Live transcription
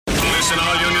Listen,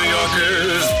 all you New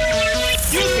Yorkers.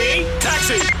 Excuse me.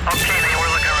 Taxi. Okay, man, we're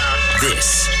looking around.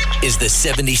 This is the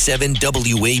 77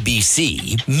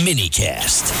 WABC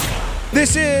minicast.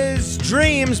 This is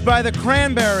Dreams by the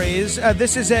Cranberries.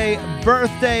 This is a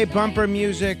birthday bumper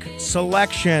music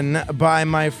selection by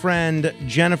my friend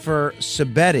Jennifer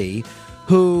Sabetti,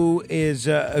 who is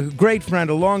a great friend,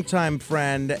 a longtime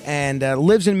friend, and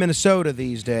lives in Minnesota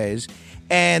these days.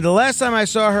 And the last time I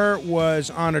saw her was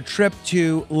on a trip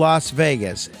to Las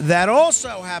Vegas. That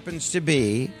also happens to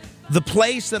be the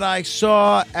place that I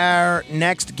saw our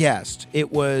next guest.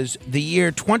 It was the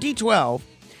year 2012.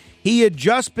 He had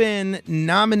just been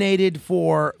nominated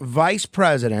for vice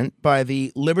president by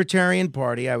the Libertarian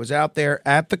Party. I was out there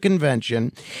at the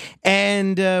convention,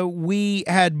 and we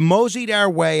had moseyed our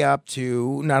way up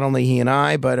to, not only he and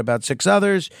I, but about 6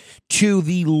 others, to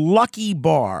the Lucky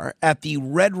Bar at the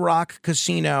Red Rock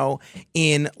Casino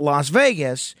in Las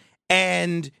Vegas.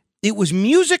 And it was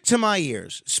music to my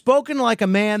ears, spoken like a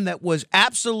man that was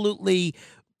absolutely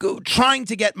trying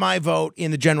to get my vote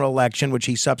in the general election, which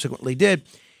he subsequently did.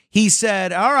 He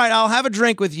said, all right, I'll have a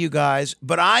drink with you guys,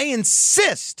 but I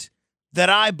insist that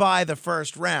I buy the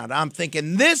first round. I'm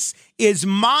thinking, this is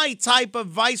my type of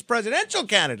vice presidential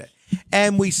candidate.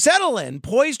 And we settle in,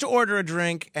 poised to order a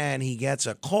drink, and he gets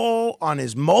a call on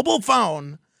his mobile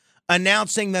phone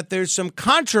announcing that there's some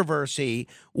controversy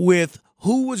with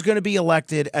who was going to be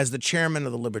elected as the chairman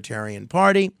of the Libertarian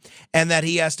Party, and that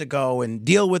he has to go and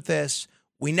deal with this.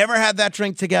 We never had that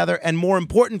drink together, and more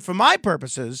important for my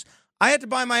purposes, I had to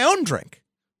buy my own drink,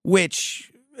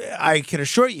 which I can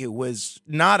assure you was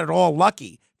not at all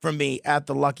lucky for me at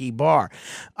the Lucky Bar.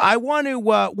 I want to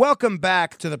welcome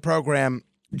back to the program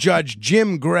Judge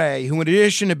Jim Gray, who in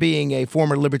addition to being a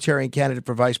former Libertarian candidate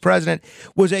for vice president,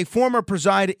 is a former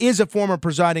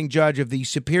presiding judge of the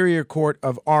Superior Court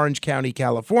of Orange County,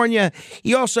 California.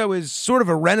 He also is sort of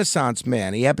a Renaissance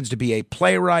man. He happens to be a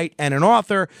playwright and an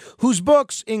author whose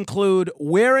books include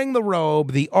Wearing the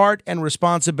Robe, The Art and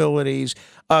Responsibilities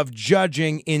of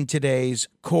Judging in Today's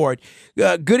Court.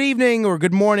 Good evening or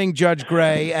good morning, Judge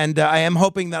Gray, and I am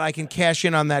hoping that I can cash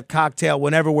in on that cocktail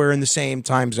whenever we're in the same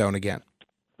time zone again.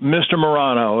 Mr.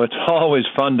 Morano, it's always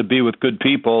fun to be with good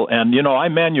people. And, you know, I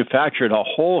manufactured a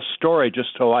whole story just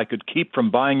so I could keep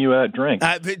from buying you a drink.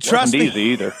 Trust me, easy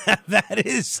either. That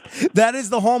is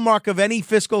the hallmark of any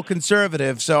fiscal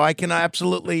conservative. So I can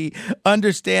absolutely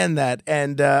understand that.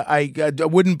 And I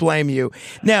wouldn't blame you.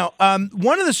 Now,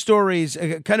 one of the stories,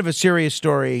 kind of a serious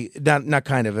story, not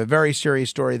kind of, a very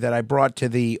serious story that I brought to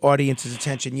the audience's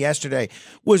attention yesterday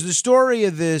was the story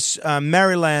of this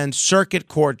Maryland Circuit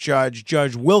Court judge,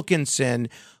 Judge Wilkinson,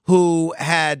 who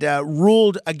had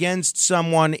ruled against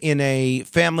someone in a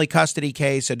family custody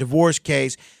case, a divorce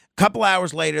case. A couple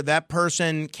hours later, that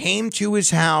person came to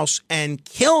his house and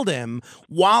killed him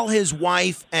while his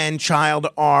wife and child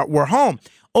were home.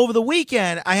 Over the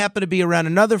weekend, I happened to be around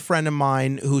another friend of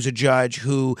mine who's a judge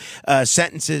who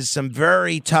sentences some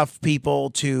very tough people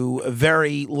to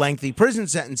very lengthy prison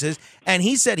sentences. And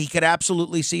he said he could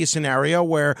absolutely see a scenario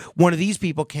where one of these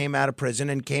people came out of prison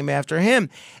and came after him.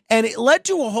 And it led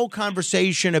to a whole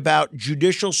conversation about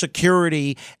judicial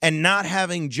security and not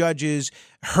having judges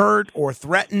hurt or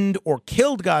threatened or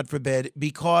killed, God forbid,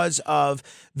 because of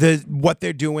what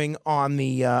they're doing on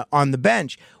the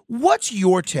bench. What's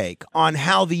your take on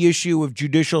how the issue of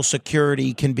judicial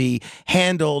security can be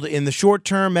handled in the short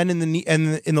term and in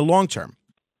the long term?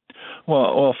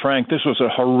 Well, Frank, this was a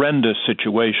horrendous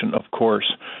situation, of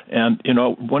course. And, you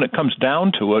know, when it comes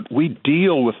down to it, we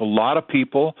deal with a lot of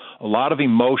people, a lot of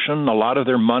emotion, a lot of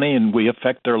their money, and we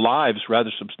affect their lives rather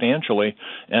substantially.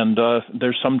 And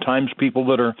there's sometimes people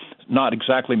that are not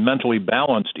exactly mentally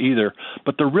balanced either.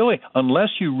 But they're really, unless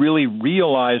you really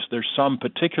realize there's some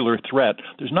particular threat,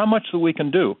 there's not much that we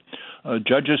can do.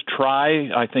 Judges try,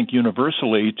 I think,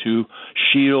 universally to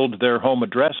shield their home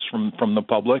address from the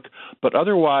public, but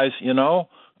otherwise, you know,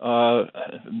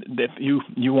 if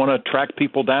you want to track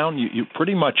people down, you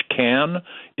pretty much can.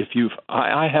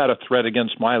 I had a threat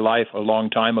against my life a long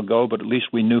time ago, but at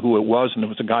least we knew who it was, and it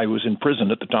was a guy who was in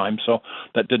prison at the time, so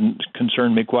that didn't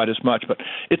concern me quite as much. But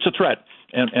it's a threat.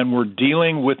 And we're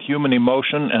dealing with human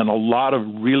emotion and a lot of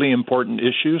really important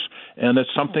issues, and it's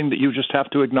something that you just have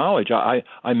to acknowledge. I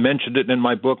mentioned it in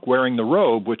my book, Wearing the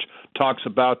Robe, which talks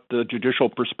about the judicial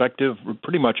perspective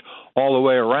pretty much all the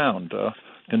way around,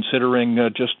 considering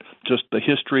just the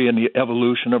history and the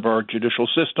evolution of our judicial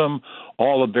system,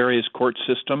 all the various court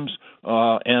systems,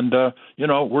 and you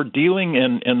know, we're dealing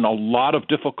in a lot of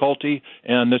difficulty,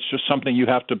 and it's just something you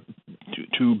have to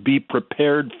be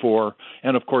prepared for,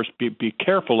 and of course be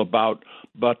careful about.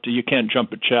 But you can't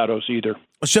jump at shadows either.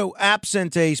 So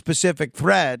absent a specific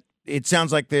threat, it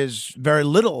sounds like there's very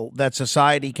little that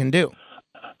society can do.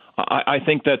 I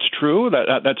think that's true.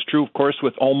 That's true, of course,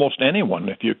 with almost anyone.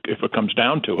 If it comes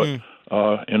down to it,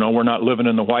 we're not living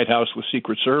in the White House with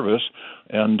Secret Service,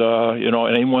 and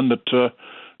anyone that,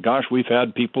 we've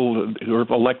had people who are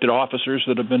elected officers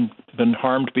that have been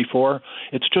harmed before.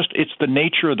 It's the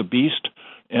nature of the beast,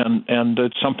 and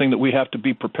it's something that we have to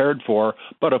be prepared for,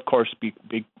 but of course be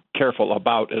careful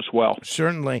about as well.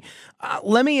 Certainly.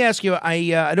 Let me ask you,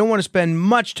 I don't want to spend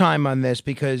much time on this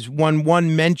because when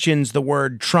one mentions the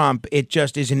word Trump, it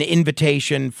just is an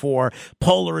invitation for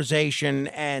polarization,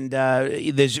 and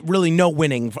there's really no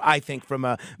winning, I think, from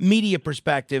a media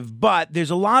perspective. But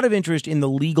there's a lot of interest in the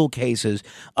legal cases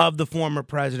of the former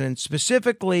president,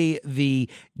 specifically the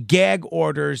gag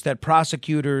orders that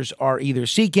prosecutors are either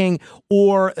seeking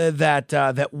or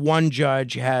that one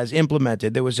judge has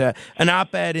implemented. There was an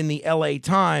op-ed in the LA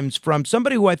Times from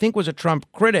somebody who I think was a Trump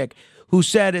critic who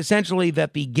said essentially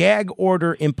that the gag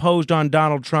order imposed on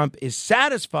Donald Trump is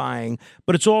satisfying,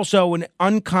 but it's also an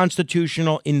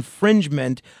unconstitutional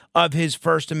infringement of his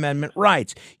First Amendment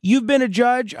rights. You've been a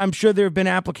judge. I'm sure there have been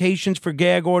applications for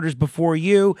gag orders before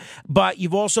you, but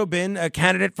you've also been a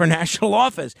candidate for national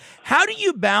office. How do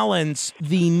you balance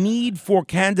the need for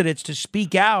candidates to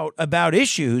speak out about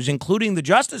issues, including the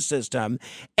justice system,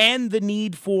 and the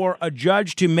need for a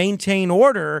judge to maintain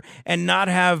order and not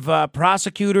have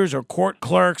prosecutors or court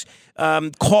clerks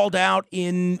called out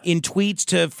in tweets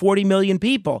to 40 million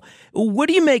people? What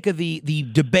do you make of the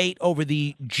debate over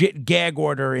the gag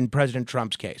order in President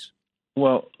Trump's case?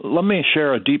 Well, let me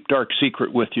share a deep, dark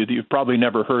secret with you that you've probably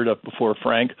never heard of before,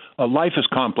 Frank. Life is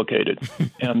complicated,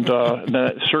 and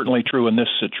that's certainly true in this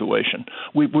situation.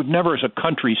 We've never, as a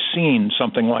country, seen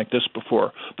something like this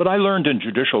before. But I learned in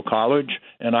judicial college,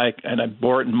 and I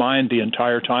bore it in mind the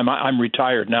entire time. I'm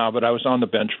retired now, but I was on the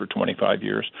bench for 25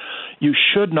 years. You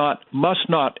must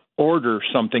not order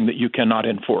something that you cannot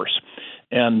enforce.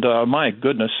 And my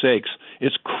goodness sakes,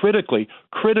 it's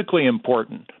critically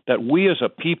important that we as a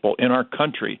people in our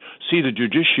country see the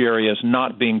judiciary as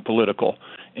not being political.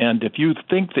 And if you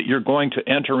think that you're going to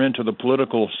enter into the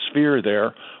political sphere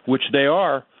there, which they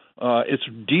are, it's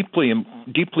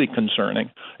deeply concerning.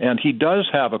 And he does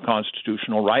have a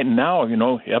constitutional right. And now,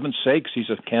 heaven's sakes, he's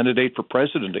a candidate for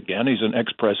president again. He's an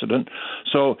ex-president.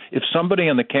 So if somebody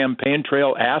on the campaign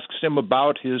trail asks him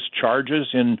about his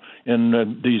charges in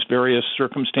these various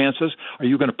circumstances, are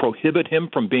you going to prohibit him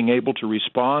from being able to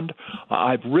respond?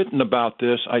 I've written about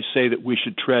this. I say that we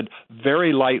should tread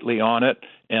very lightly on it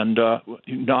and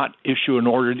not issue an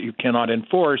order that you cannot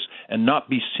enforce and not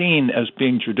be seen as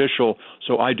being judicial.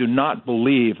 So I do not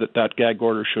believe that gag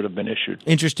order should have been issued.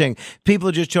 Interesting. People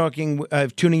are just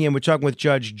tuning in. We're talking with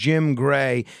Judge Jim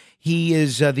Gray. He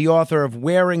is the author of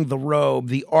Wearing the Robe,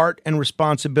 The Art and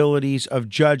Responsibilities of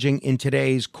Judging in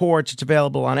Today's Courts. It's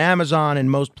available on Amazon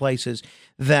and most places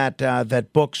that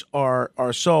books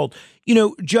are sold.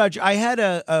 Judge, I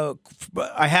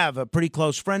have a pretty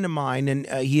close friend of mine, and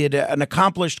he had an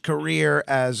accomplished career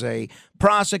as a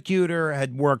prosecutor,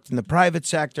 had worked in the private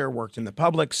sector, worked in the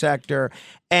public sector,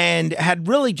 and had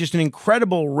really just an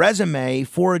incredible resume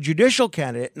for a judicial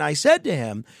candidate. And I said to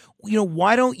him,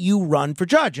 why don't you run for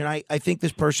judge? And I think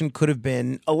this person could have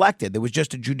been elected. There was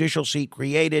just a judicial seat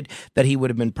created that he would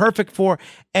have been perfect for.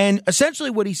 And essentially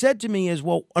what he said to me is,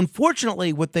 well,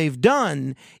 unfortunately, what they've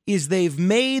done is they've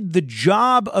made the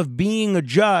job of being a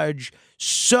judge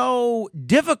so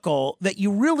difficult that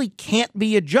you really can't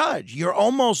be a judge. You're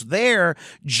almost there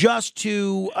just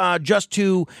to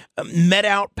met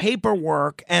out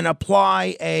paperwork and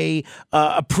apply a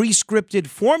prescripted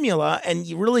formula, and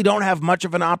you really don't have much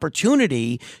of an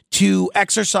opportunity to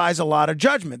exercise a lot of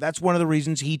judgment. That's one of the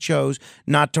reasons he chose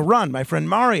not to run. My friend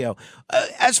Mario,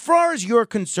 as far as you're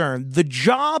concerned, the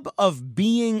job of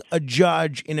being a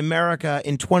judge in America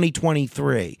in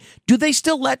 2023, do they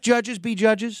still let judges be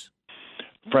judges?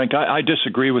 Frank, I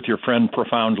disagree with your friend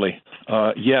profoundly.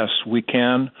 Yes, we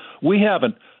can. We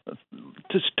haven't.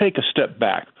 Just take a step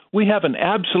back. We have an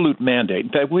absolute mandate.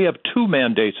 In fact, we have two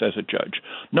mandates as a judge.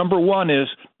 Number one is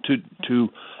to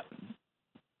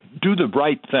do the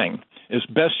right thing as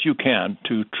best you can,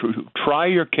 to try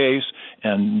your case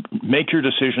and make your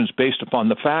decisions based upon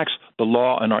the facts, the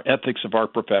law, and our ethics of our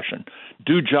profession.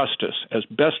 Do justice as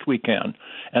best we can.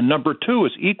 And number two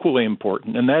is equally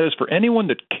important, and that is for anyone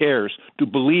that cares to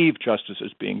believe justice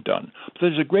is being done. But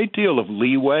there's a great deal of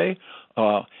leeway.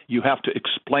 You have to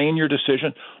explain your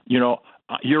decision.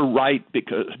 you're right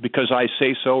because I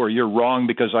say so, or you're wrong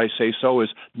because I say so, is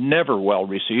never well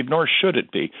received, nor should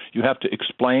it be. You have to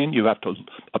explain. You have to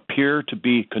appear to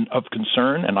be of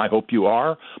concern, and I hope you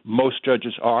are. Most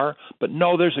judges are. But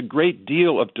no, there's a great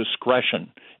deal of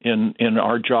discretion in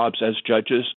our jobs as judges,